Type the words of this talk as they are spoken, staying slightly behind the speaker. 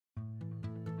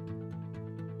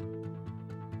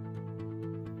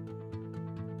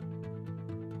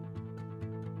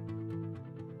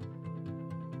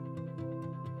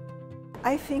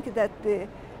I think that the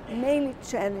main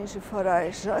challenge for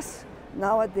us just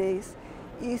nowadays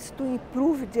is to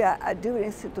improve the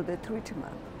adherence to the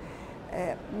treatment.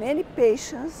 Many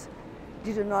patients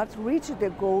did not reach the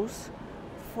goals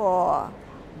for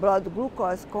blood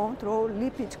glucose control,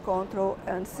 lipid control,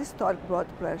 and systolic blood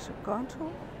pressure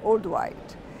control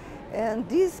worldwide. And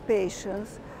these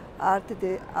patients are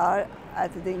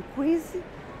at the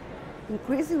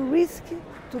increasing risk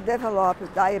to develop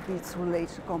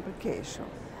diabetes-related complications.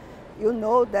 You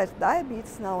know that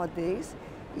diabetes nowadays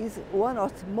is one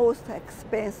of the most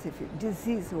expensive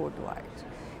diseases worldwide.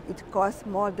 It costs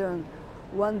more than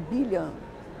 $1 billion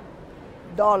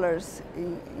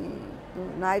in the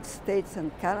United States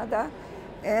and Canada,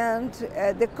 and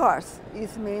the cost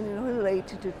is mainly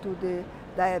related to the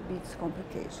diabetes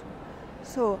complication.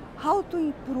 So how to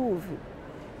improve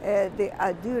the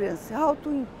adherence, how to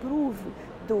improve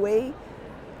the way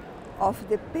of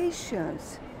the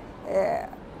patients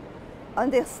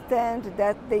understand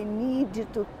that they need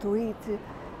to treat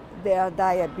their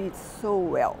diabetes so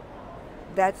well.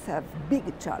 That's a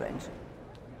big challenge.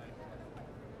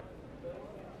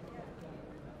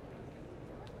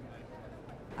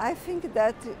 I think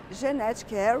that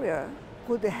genetic area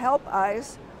could help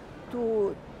us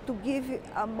to give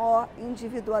a more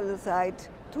individualized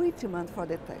treatment for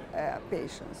the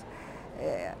patients,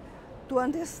 to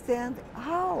understand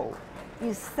how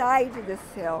inside the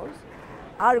cells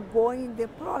are going the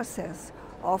process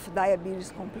of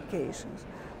diabetes complications.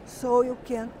 So you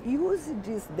can use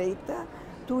this data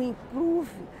to improve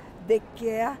the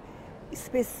care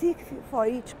specific for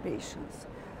each patient.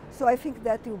 So I think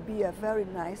that will be a very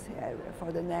nice area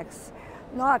for the next,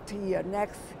 not year,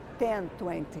 next 10,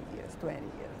 20 years.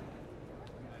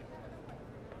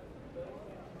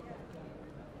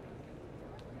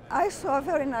 I saw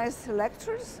very nice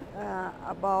lectures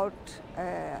about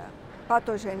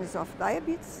pathogens of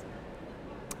diabetes,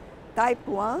 type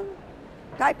 1,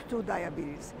 type 2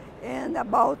 diabetes, and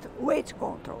about weight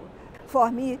control. For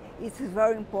me, it is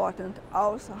very important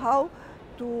also how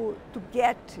to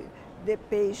get the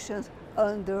patients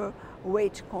under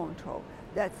weight control.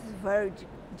 That's very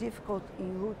difficult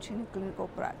in routine clinical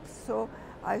practice. So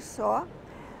I saw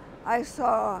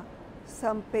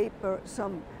some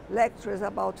lectures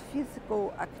about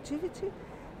physical activity.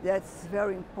 That's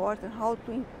very important, how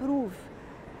to improve,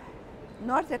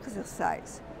 not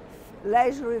exercise,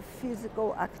 leisure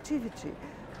physical activity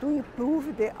to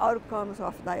improve the outcomes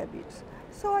of diabetes.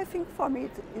 So I think for me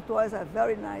it was a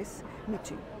very nice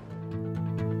meeting.